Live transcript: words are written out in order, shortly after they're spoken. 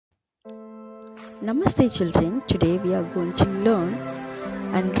Namaste children, today we are going to learn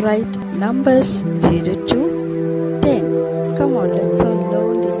and write numbers 0 to 10. Come on, let's all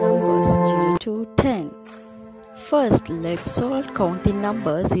learn the numbers 0 to 10. First, let's all count the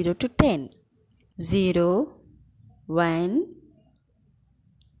numbers 0 to 10. 0, 1,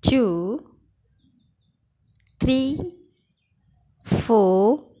 2, 3,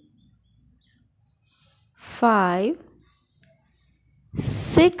 4, 5,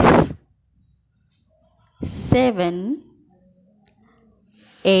 6, 7,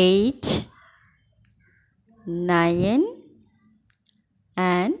 8, 9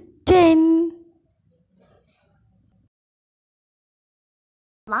 and 10.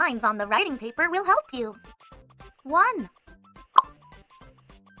 Lines on the writing paper will help you. 1.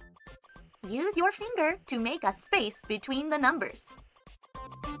 Use your finger to make a space between the numbers.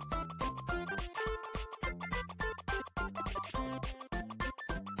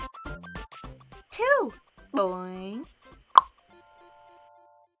 2. Boing.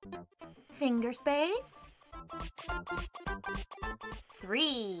 Finger space.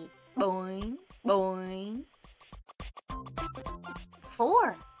 3. Boing, boing.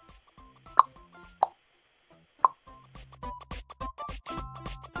 4.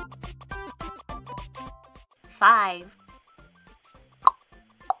 5.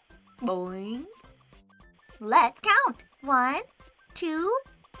 Boing. Let's count. 1, 2,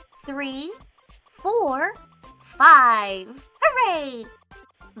 3, 4, 5. Hooray!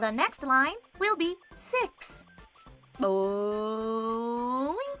 The next line will be 6.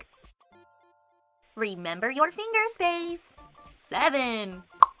 Boing. Remember your finger space. 7.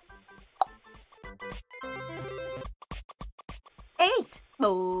 8.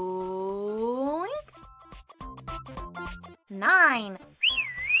 Boing. 9.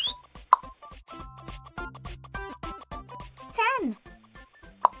 10.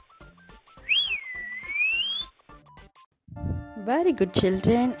 Very good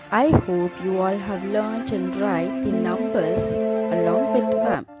children. I hope you all have learnt and write the numbers along with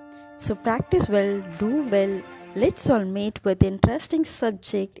ma'am. So practice well, do well. Let's all meet with interesting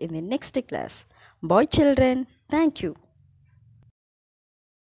subject in the next class. Bye children. Thank you.